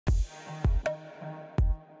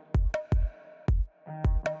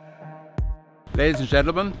Ladies and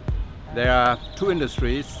gentlemen, there are two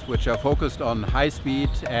industries which are focused on high speed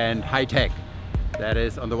and high tech. That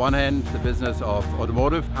is, on the one hand, the business of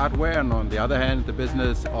automotive hardware, and on the other hand, the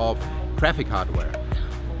business of traffic hardware.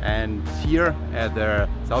 And here at the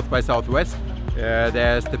South by Southwest,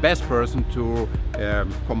 there's the best person to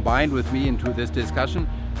combine with me into this discussion,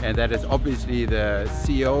 and that is obviously the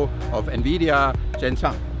CEO of Nvidia,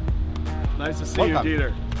 Jen-Hsun. Nice to see you,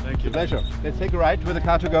 Dieter. Thank you. Pleasure. Let's take a ride with the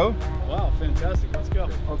car to go. Wow, fantastic. Let's go.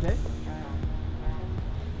 Okay.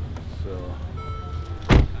 So,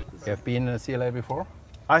 you have been in a CLA before?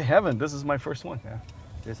 I haven't. This is my first one. Yeah.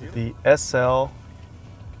 This is the SL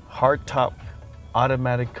hardtop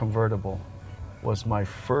automatic convertible was my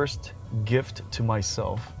first gift to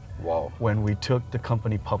myself. Wow. When we took the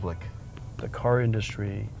company public. The car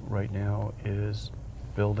industry right now is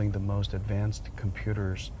building the most advanced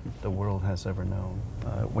computers the world has ever known.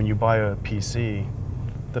 When you buy a PC,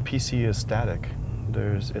 the PC is static.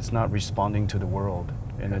 It's not responding to the world,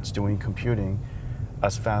 and it's doing computing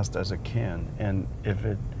as fast as it can. And if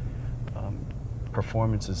it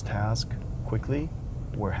performs its task quickly,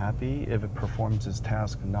 we're happy. If it performs its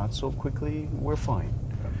task not so quickly, we're fine.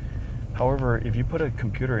 However, if you put a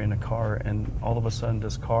computer in a car and all of a sudden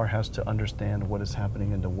this car has to understand what is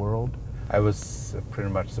happening in the world. I was pretty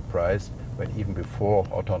much surprised when even before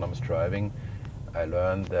autonomous driving, I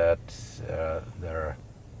learned that the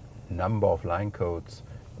number of line codes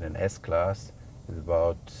in an S-Class is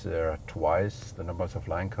about twice the numbers of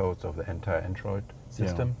line codes of the entire Android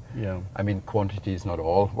system. Yeah. I mean, quantity is not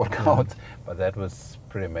all what counts, but that was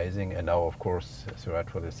pretty amazing. And now, of course, as you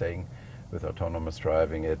rightfully saying, with autonomous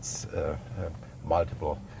driving, it's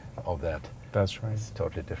multiple of that. That's right. It's a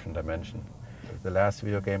totally different dimension. The last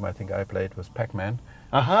video game I think I played was Pac-Man.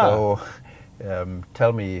 Aha. So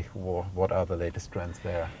tell me, what are the latest trends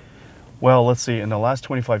there? Well, let's see. In the last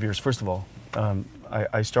 25 years, first of all,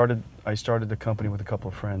 I started the company with a couple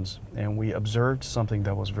of friends, and we observed something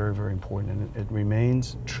that was very, very important, and it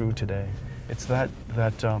remains true today. It's that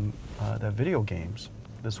video games,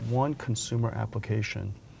 this one consumer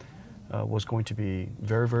application, was going to be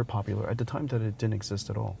very, very popular at the time that it didn't exist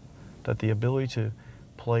at all. That the ability to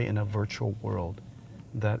play in a virtual world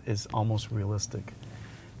that is almost realistic,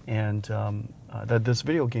 and that this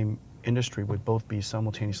video game industry would both be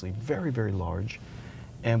simultaneously very, very large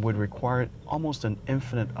and would require almost an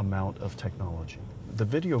infinite amount of technology. The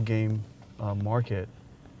video game market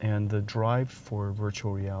and the drive for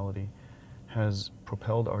virtual reality has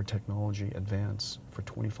propelled our technology advance for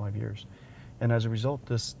 25 years. And as a result,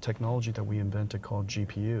 this technology that we invented called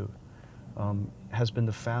GPU has been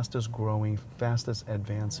the fastest growing, fastest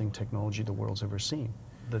advancing technology the world's ever seen.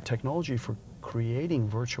 The technology for creating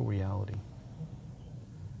virtual reality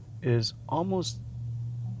is almost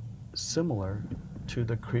similar to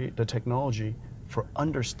the technology for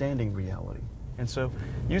understanding reality. And so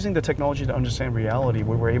using the technology to understand reality,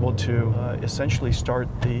 we were able to essentially start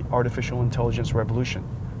the artificial intelligence revolution,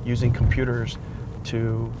 using computers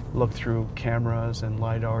to look through cameras and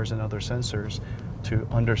LiDARs and other sensors to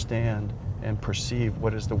understand and perceive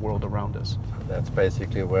what is the world around us. That's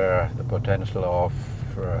basically where the potential of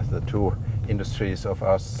the two industries of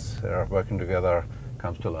us working together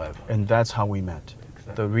comes to life. And that's how we met.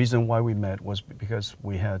 Exactly. The reason why we met was because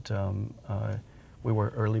we had we were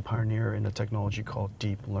early pioneer in a technology called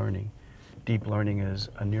deep learning. Deep learning is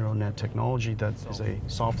a neural net technology that is a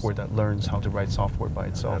software that learns how to write software by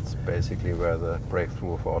itself. That's basically where the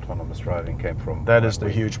breakthrough for autonomous driving came from. That is the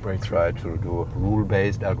huge breakthrough. Tried to do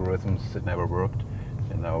rule-based algorithms, it never worked.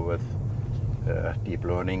 And now with deep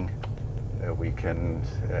learning, we can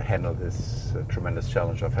handle this tremendous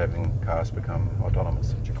challenge of having cars become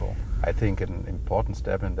autonomous. I think an important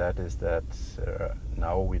step in that is that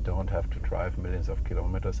now we don't have to drive millions of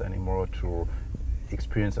kilometers anymore to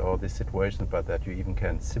experience all these situations, but that you even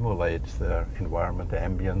can simulate the environment, the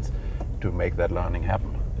ambience, to make that learning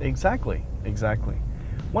happen. Exactly, exactly.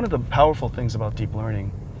 One of the powerful things about deep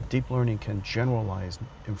learning can generalize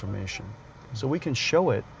information. So we can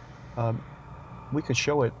show it,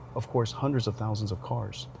 of course, hundreds of thousands of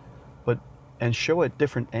cars, and show it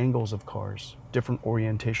different angles of cars, different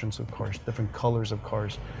orientations of cars, different colors of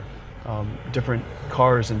cars, different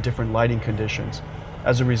cars in different lighting conditions.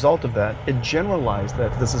 As a result of that, it generalized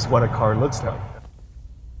that this is what a car looks like.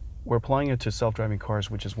 We're applying it to self-driving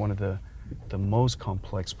cars, which is one of the most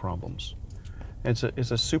complex problems. It's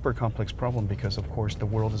a super complex problem because, of course, the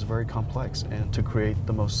world is very complex, and to create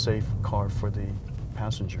the most safe car for the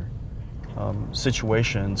passenger.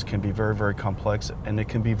 Situations can be very, very complex, and it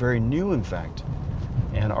can be very new, in fact.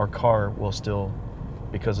 And our car will still,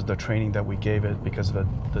 because of the training that we gave it, because of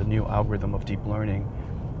the new algorithm of deep learning,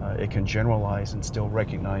 It can generalize and still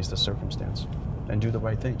recognize the circumstance and do the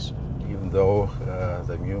right things. Even though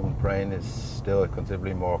the human brain is still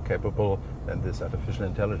considerably more capable than this artificial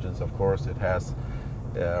intelligence, of course, it has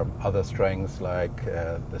other strengths like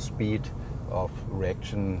the speed of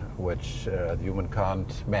reaction, which the human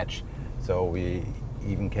can't match. So we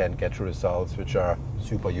even can get results which are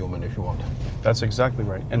superhuman if you want. That's exactly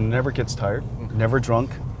right. And never gets tired, never drunk.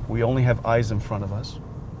 We only have eyes in front of us.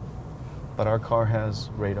 But our car has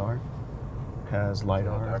radar, has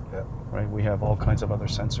LiDAR, Yeah. right? We have all kinds of other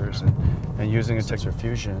sensors. And using a sensor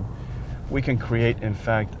fusion, we can create, in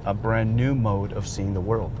fact, a brand new mode of seeing the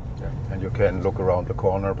world. Yeah. And you can look around the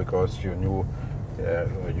corner because you knew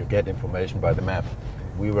you get information by the map.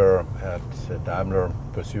 We were at Daimler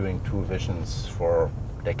pursuing two visions for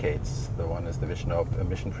decades. The one is the vision of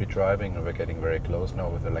emission-free driving, and we're getting very close now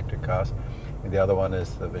with electric cars. And the other one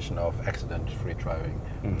is the vision of accident-free driving.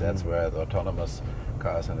 Mm-hmm. That's where the autonomous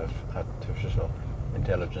cars and artificial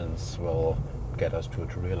intelligence will get us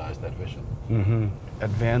to realize that vision. Mm-hmm.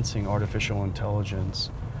 Advancing artificial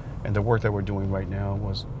intelligence and the work that we're doing right now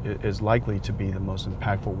is likely to be the most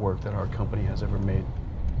impactful work that our company has ever made.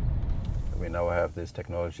 We now have this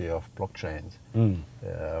technology of blockchains.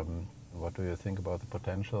 What do you think about the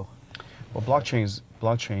potential? Well,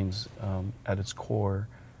 blockchains at its core,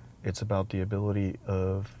 it's about the ability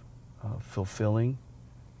of fulfilling,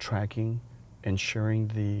 tracking, ensuring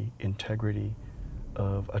the integrity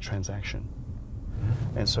of a transaction.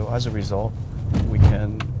 And so as a result, we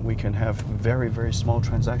can have very, very small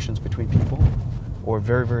transactions between people or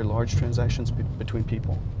very, very large transactions between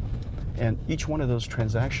people. And each one of those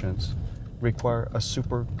transactions require a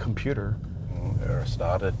supercomputer. They're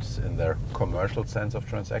started in their commercial sense of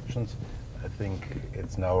transactions. I think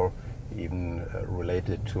it's now even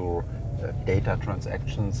related to data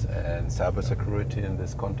transactions and cybersecurity in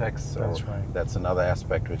this context. So that's right. That's another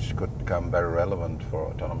aspect which could become very relevant for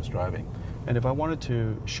autonomous driving. And if I wanted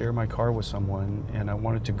to share my car with someone and I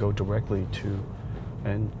wanted to go directly to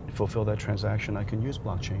and fulfill that transaction, I can use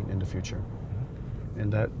blockchain in the future.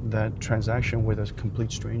 And that transaction with a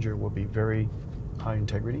complete stranger will be very high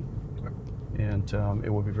integrity, and it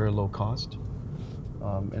will be very low cost.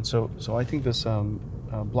 And so I think this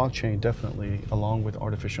blockchain definitely, along with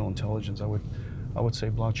artificial intelligence, I would say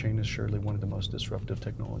blockchain is surely one of the most disruptive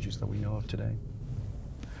technologies that we know of today.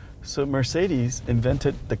 So Mercedes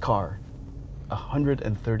invented the car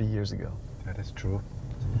 130 years ago. That is true.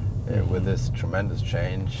 With this tremendous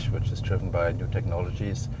change, which is driven by new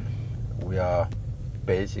technologies, we are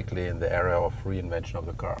basically in the area of reinvention of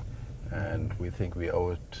the car. And we think we owe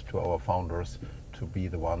it to our founders to be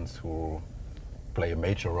the ones who play a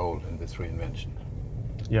major role in this reinvention.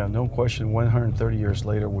 Yeah, no question. 130 years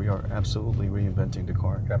later, we are absolutely reinventing the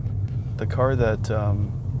car. Yep. The car that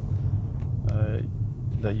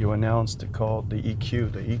you announced called the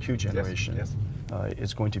EQ generation, yes.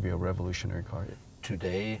 It's going to be a revolutionary car.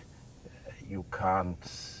 Today, you can't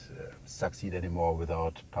succeed anymore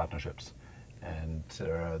without partnerships. And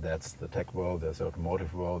that's the tech world, there's the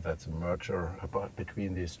automotive world, that's a merger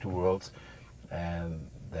between these two worlds. And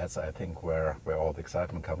that's, I think, where all the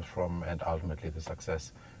excitement comes from and ultimately the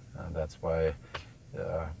success. And that's why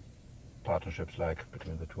partnerships like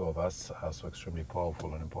between the two of us are so extremely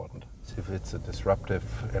powerful and important. If it's a disruptive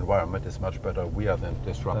environment, it's much better we are the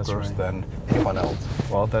disruptors than anyone else.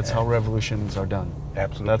 Well, that's how revolutions are done.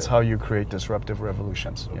 Absolutely. That's how you create disruptive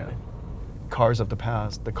revolutions. Absolutely. Yeah. Cars of the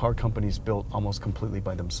past, the car companies built almost completely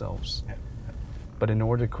by themselves. Yeah. But in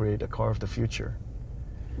order to create a car of the future,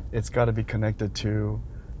 it's got to be connected to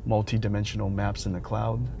multi-dimensional maps in the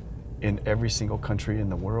cloud in every single country in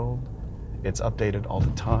the world. It's updated all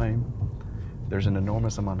the time. There's an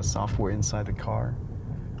enormous amount of software inside the car,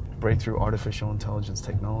 breakthrough artificial intelligence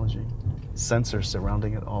technology, sensors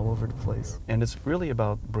surrounding it all over the place. And it's really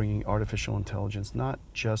about bringing artificial intelligence not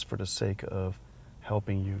just for the sake of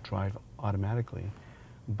helping you drive automatically,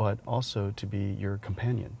 but also to be your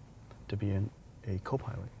companion, to be a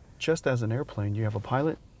co-pilot. Just as an airplane, you have a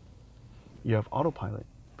pilot, you have autopilot,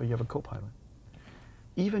 but you have a co-pilot.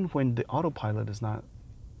 Even when the autopilot is not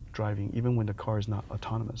driving, even when the car is not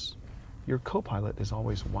autonomous, your co-pilot is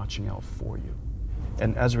always watching out for you.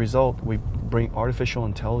 And as a result, we bring artificial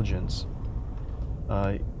intelligence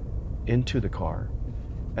into the car,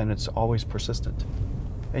 and it's always persistent.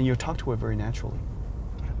 And you talk to it very naturally.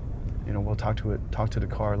 You know, we'll talk to the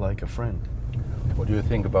car like a friend. What do you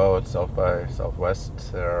think about South by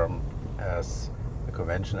Southwest as a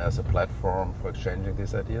convention, as a platform for exchanging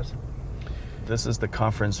these ideas? This is the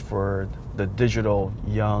conference for the digital,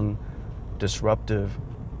 young, disruptive,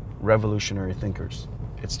 revolutionary thinkers.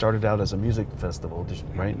 It started out as a music festival,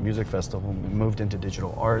 right? Music festival, moved into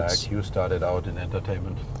digital arts. Like you started out in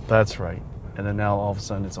entertainment. That's right. And then now all of a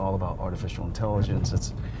sudden it's all about artificial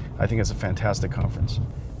intelligence. I think it's a fantastic conference.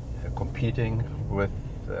 Competing with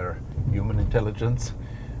human intelligence.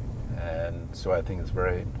 And so I think it's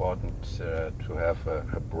very important to have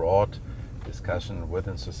a broad discussion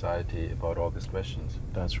within society about all these questions.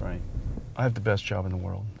 That's right. I have the best job in the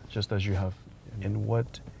world, just as you have. In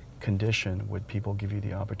what condition would people give you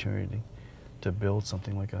the opportunity to build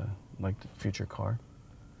something like the future car?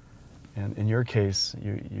 And in your case,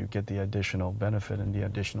 you get the additional benefit and the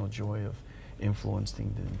additional joy of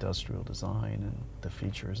influencing the industrial design and the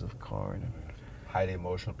features of the car. Highly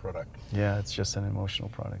emotional product. Yeah, it's just an emotional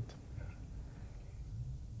product.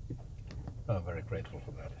 I'm very grateful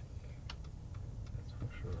for that. That's for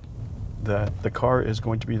sure. The car is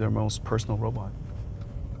going to be their most personal robot.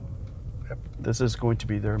 Yep. This is going to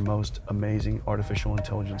be their most amazing artificial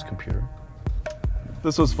intelligence computer.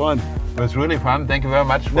 This was fun. It was really fun. Thank you very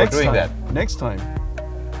much for doing that. Next time.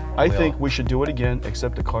 I think we should do it again,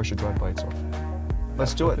 except the car should drive by itself.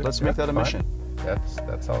 Let's do it. Let's make that a mission.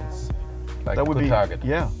 That sounds like a good target.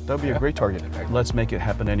 Yeah, that would be a great target. Let's make it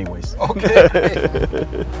happen anyways.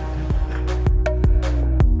 Okay.